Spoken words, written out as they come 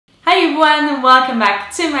everyone, welcome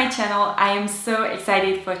back to my channel. I am so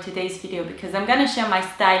excited for today's video because I'm gonna share my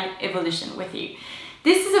style evolution with you.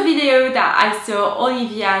 This is a video that I saw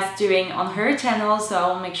Olivia's doing on her channel, so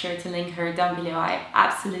I'll make sure to link her down below. I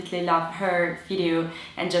absolutely love her video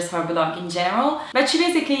and just her blog in general. But she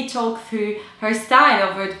basically talked through her style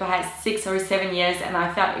over the past 6 or 7 years, and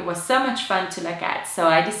I thought it was so much fun to look at. So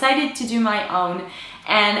I decided to do my own,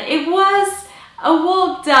 and it was a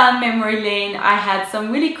walk down memory lane. I had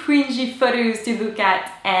some really cringy photos to look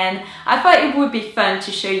at, and I thought it would be fun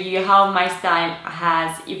to show you how my style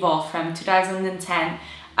has evolved from 2010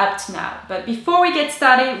 up to now. But before we get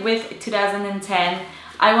started with 2010,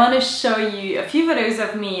 I want to show you a few photos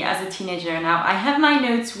of me as a teenager. Now, I have my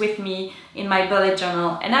notes with me in my bullet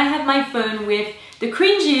journal, and I have my phone with the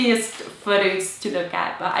cringiest photos to look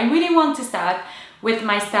at, but I really want to start with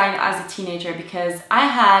my style as a teenager because I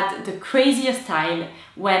had the craziest style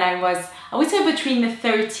when I would say between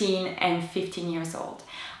 13 and 15 years old.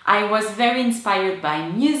 I was very inspired by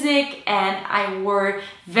music and I wore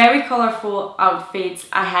very colorful outfits.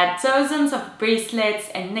 I had dozens of bracelets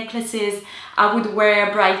and necklaces. I would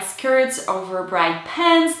wear bright skirts over bright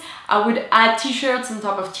pants. I would add t-shirts on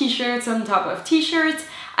top of t-shirts on top of t-shirts.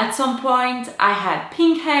 At some point I had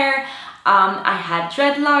pink hair. I had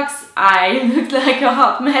dreadlocks. I looked like a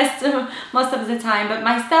hot mess most of the time, but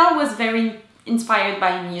my style was very inspired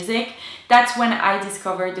by music. That's when I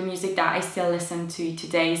discovered the music that I still listen to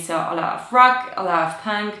today. So a lot of rock, a lot of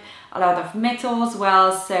punk, a lot of metal as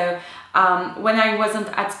well. So when I wasn't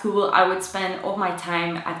at school, I would spend all my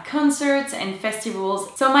time at concerts and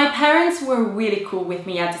festivals. So my parents were really cool with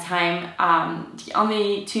me at the time. The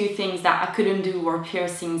only two things that I couldn't do were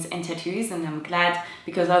piercings and tattoos, and I'm glad,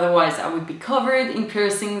 because otherwise I would be covered in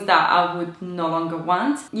piercings that I would no longer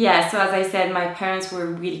want. Yeah, so as I said, my parents were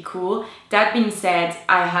really cool. That being said,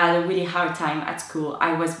 I had a really hard time at school.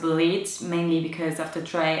 I was bullied mainly because of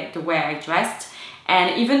the way I dressed.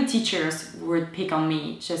 And even teachers would pick on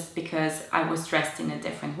me just because I was dressed in a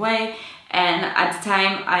different way. And at the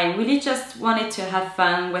time, I really just wanted to have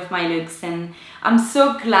fun with my looks. And I'm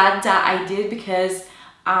so glad that I did, because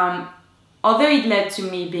although it led to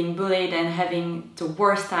me being bullied and having the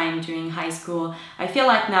worst time during high school, I feel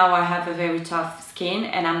like now I have a very tough skin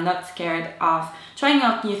and I'm not scared of trying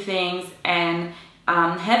out new things and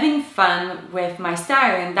having fun with my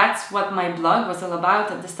style. And that's what my blog was all about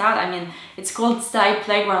at the start. I mean, it's called Style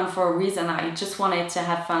Playground for a reason. I just wanted to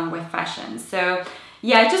have fun with fashion. So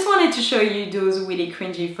yeah, I just wanted to show you those really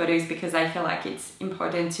cringy photos because I feel like it's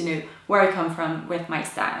important to know where I come from with my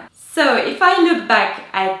style. So if I look back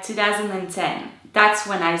at 2010, that's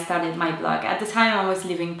when I started my blog. At the time I was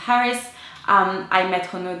living in Paris. I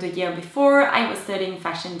met Renaud the year before. I was studying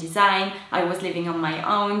fashion design. I was living on my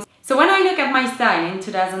own. So when I look at my style in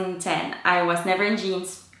 2010, I was never in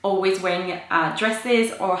jeans, always wearing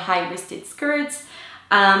dresses or high-waisted skirts.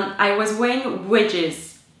 I was wearing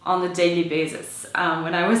wedges on a daily basis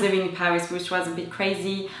when I was living in Paris, which was a bit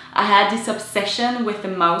crazy. I had this obsession with the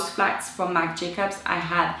mouse flats from Marc Jacobs.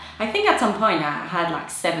 I think at some point I had like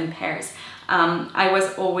 7 pairs. I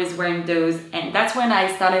was always wearing those, and that's when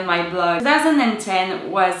I started my blog.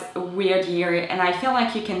 2010 was a weird year, and I feel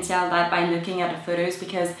like you can tell that by looking at the photos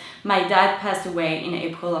because my dad passed away in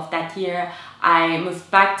April of that year. I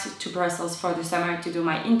moved back to Brussels for the summer to do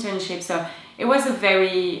my internship, so it was a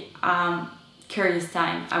very curious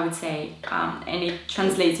time, I would say, and it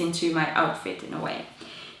translates into my outfit in a way.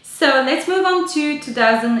 So let's move on to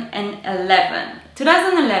 2011.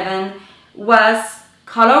 2011 was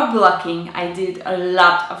color blocking. I did a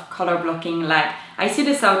lot of color blocking. Like, I see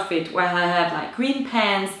this outfit where I have like green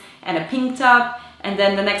pants and a pink top, and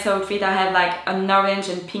then the next outfit I have like an orange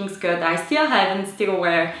and pink skirt that I still have and still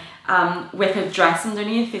wear with a dress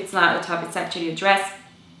underneath. It's not a top, it's actually a dress.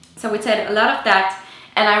 So we said a lot of that,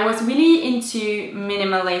 and I was really into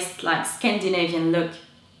minimalist, like Scandinavian look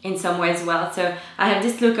in some way as well. So I have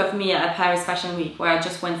this look of me at Paris Fashion Week where I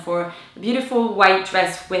just went for a beautiful white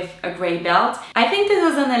dress with a grey belt. I think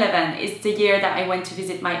 2011 is the year that I went to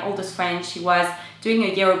visit my oldest friend. She was doing a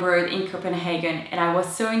year abroad in Copenhagen, and I was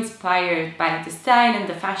so inspired by the style and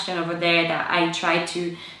the fashion over there that I tried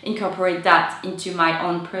to incorporate that into my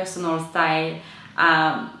own personal style.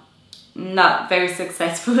 Not very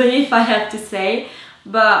successfully, if I have to say.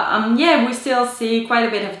 But yeah, we still see quite a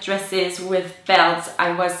bit of dresses with belts.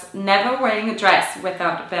 I was never wearing a dress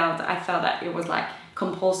without a belt. I felt that it was like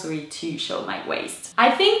compulsory to show my waist. I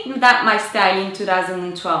think that my style in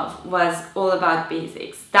 2012 was all about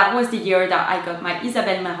basics. That was the year that I got my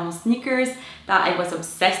Isabelle Marant sneakers that I was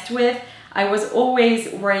obsessed with. I was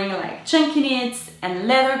always wearing like chunky knits and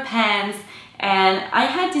leather pants and I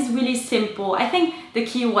had these really simple, I think the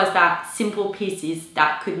key was that simple pieces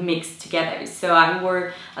that could mix together. So I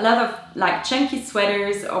wore a lot of like chunky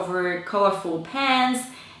sweaters over colorful pants,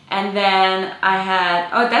 and then I had,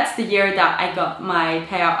 oh, that's the year that I got my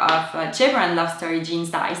pair of Gibran Love Story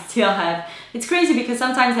jeans that I still have. It's crazy because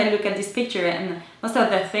sometimes I look at this picture and most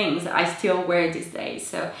of the things I still wear these days.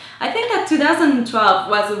 So I think that 2012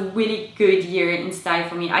 was a really good year in style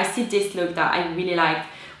for me. I see this look that I really liked,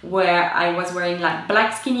 where I was wearing like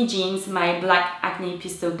black skinny jeans, my black Acne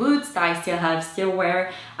pistol boots that I still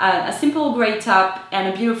wear, a simple grey top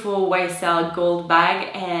and a beautiful YSL gold bag.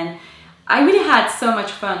 And I really had so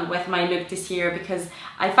much fun with my look this year because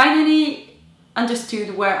I finally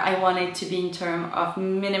understood where I wanted to be in terms of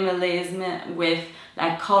minimalism with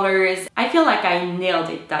like colors. I feel like I nailed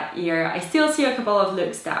it that year. I still see a couple of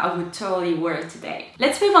looks that I would totally wear today.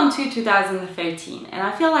 Let's move on to 2013, and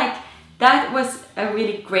I feel like that was a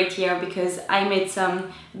really great year because I made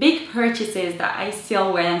some big purchases that I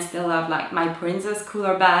still wear and still love, like my Princess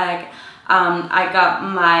cooler bag. I got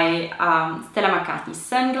my Stella McCartney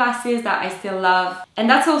sunglasses that I still love. And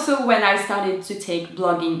that's also when I started to take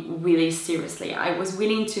blogging really seriously. I was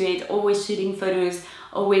really into it, always shooting photos,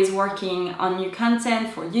 always working on new content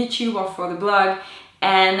for YouTube or for the blog.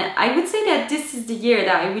 And I would say that this is the year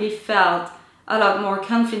that I really felt a lot more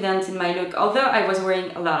confident in my look, although I was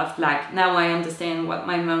wearing a lot of black. Now I understand what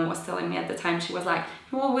my mom was telling me at the time. She was like,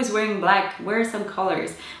 you're always wearing black, wear some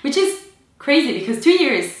colors, which is crazy because 2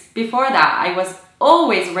 years before that I was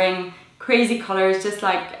always wearing crazy colors just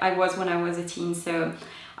like I was when I was a teen. So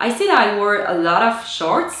I see that I wore a lot of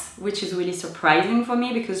shorts, which is really surprising for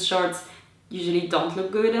me because shorts usually don't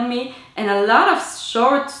look good on me, and a lot of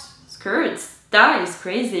short skirts. That is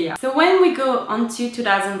crazy. So when we go on to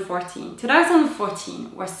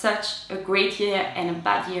 2014 was such a great year and a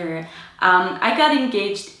bad year. I got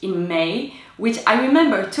engaged in May, which I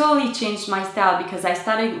remember totally changed my style because I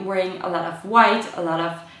started wearing a lot of white, a lot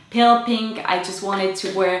of pale pink. I just wanted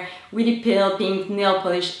to wear really pale pink nail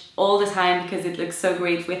polish all the time because it looks so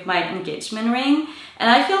great with my engagement ring. And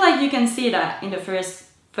I feel like you can see that in the first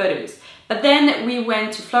photos. But then we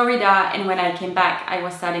went to Florida, and when I came back, I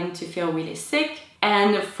was starting to feel really sick.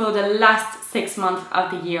 And for the last 6 months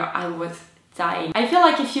of the year, I was dying. I feel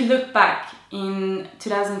like if you look back in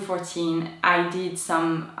 2014, I did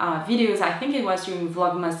some videos, I think it was during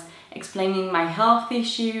Vlogmas, explaining my health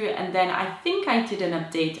issue, and then I think I did an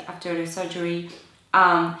update after the surgery.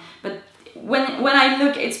 But when I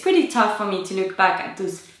look, it's pretty tough for me to look back at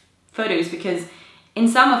those photos because in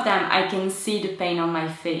some of them I can see the pain on my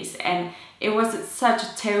face, and it was such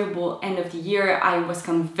a terrible end of the year. I was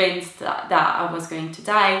convinced that I was going to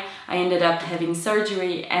die. I ended up having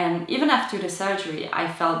surgery, and even after the surgery I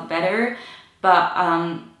felt better, but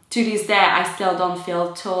to this day I still don't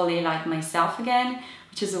feel totally like myself again,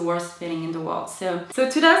 which is the worst feeling in the world. So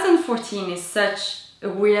 2014 is such a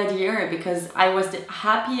weird year because I was the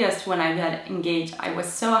happiest when I got engaged. I was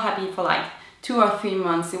so happy for like 2 or 3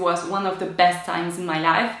 months. It was one of the best times in my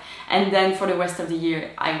life, and then for the rest of the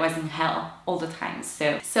year I was in hell all the time.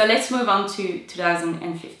 So let's move on to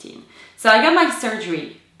 2015. So I got my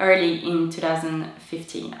surgery early in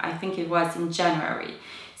 2015. I think it was in January.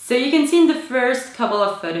 So you can see in the first couple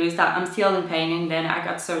of photos that I'm still in pain, and then I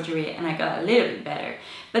got surgery and I got a little bit better.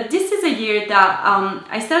 But this is a year that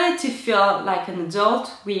I started to feel like an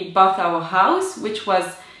adult. We bought our house, which was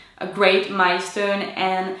a great milestone,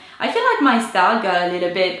 and I feel like my style got a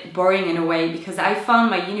little bit boring in a way because I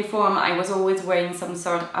found my uniform. I was always wearing some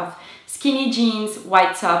sort of skinny jeans,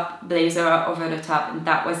 white top, blazer over the top, and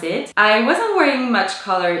that was it. I wasn't wearing much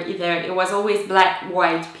color either. It was always black,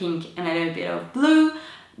 white, pink, and a little bit of blue.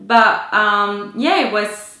 But yeah,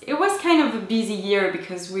 it was kind of a busy year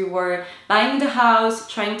because we were buying the house,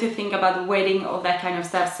 trying to think about the wedding, all that kind of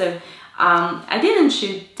stuff. So I didn't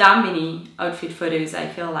shoot that many outfit photos, I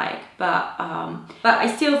feel like, but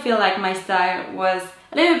I still feel like my style was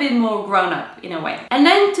a little bit more grown up in a way. And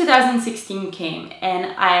then 2016 came,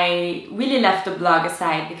 and I really left the blog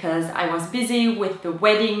aside because I was busy with the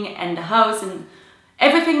wedding and the house, and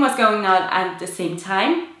everything was going on at the same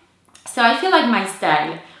time. So I feel like my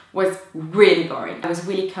style was really boring. I was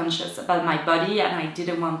really conscious about my body, and I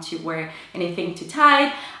didn't want to wear anything too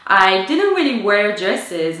tight. I didn't really wear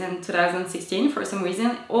dresses in 2016 for some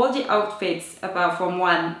reason. All the outfits apart from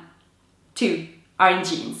 1, 2 are in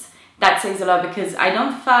jeans. That says a lot because I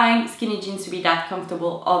don't find skinny jeans to be that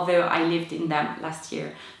comfortable, although I lived in them last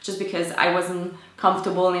year, just because I wasn't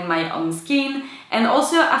comfortable in my own skin. And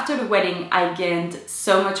also after the wedding, I gained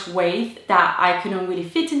so much weight that I couldn't really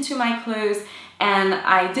fit into my clothes. and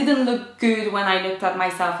I didn't look good when I looked at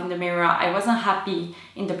myself in the mirror. I wasn't happy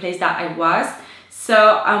in the place that I was. So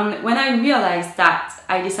when I realized that,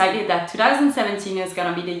 I decided that 2017 is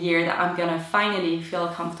gonna be the year that I'm gonna finally feel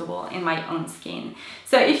comfortable in my own skin.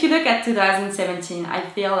 So if you look at 2017, I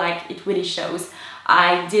feel like it really shows.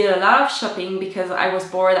 I did a lot of shopping because I was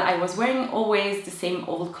bored. I was wearing always the same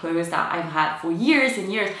old clothes that I've had for years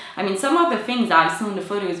and years. I mean, some of the things that I saw in the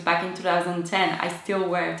photos back in 2010, I still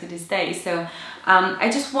wear to this day. So I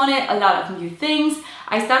just wanted a lot of new things.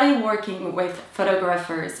 I started working with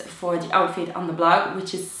photographers for the outfit on the blog,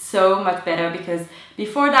 which is so much better because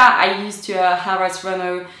before that I used to harass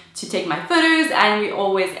Renaud to take my photos, and we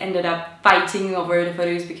always ended up fighting over the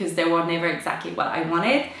photos because they were never exactly what I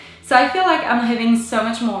wanted. So I feel like I'm having so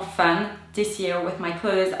much more fun this year with my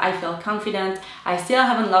clothes. I feel confident. I still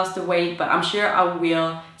haven't lost the weight, but I'm sure I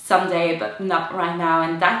will someday, but not right now,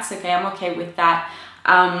 and that's okay. I'm okay with that.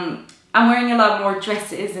 I'm wearing a lot more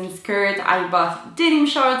dresses and skirts. I bought denim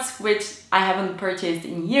shorts, which I haven't purchased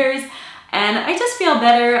in years, and I just feel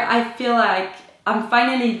better. I feel like I'm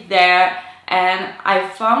finally there, and I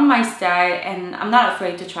found my style, and I'm not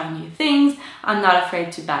afraid to try new things. I'm not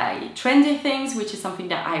afraid to buy trendy things, which is something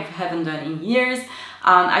that I haven't done in years.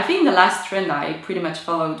 I think the last trend I pretty much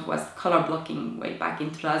followed was color blocking way back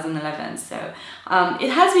in 2011. So it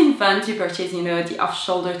has been fun to purchase, you know, the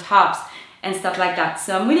off-shoulder tops and stuff like that.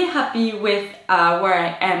 So I'm really happy with where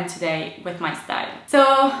I am today with my style. So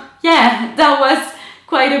yeah, that was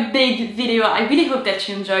quite a big video. I really hope that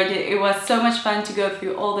you enjoyed it. It was so much fun to go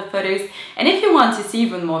through all the photos. And if you want to see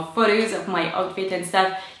even more photos of my outfit and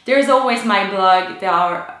stuff, there's always my blog. There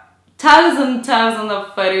are thousands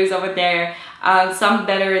of photos over there, some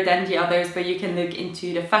better than the others, but you can look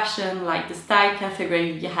into the fashion, like the style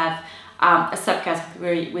category. You have a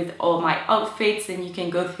subcategory with all my outfits, and you can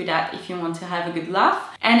go through that if you want to have a good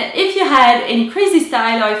laugh. And if you had any crazy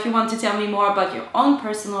style, or if you want to tell me more about your own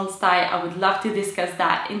personal style, I would love to discuss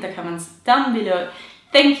that in the comments down below.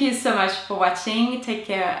 Thank you so much for watching. Take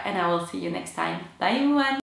care, and I will see you next time. Bye everyone.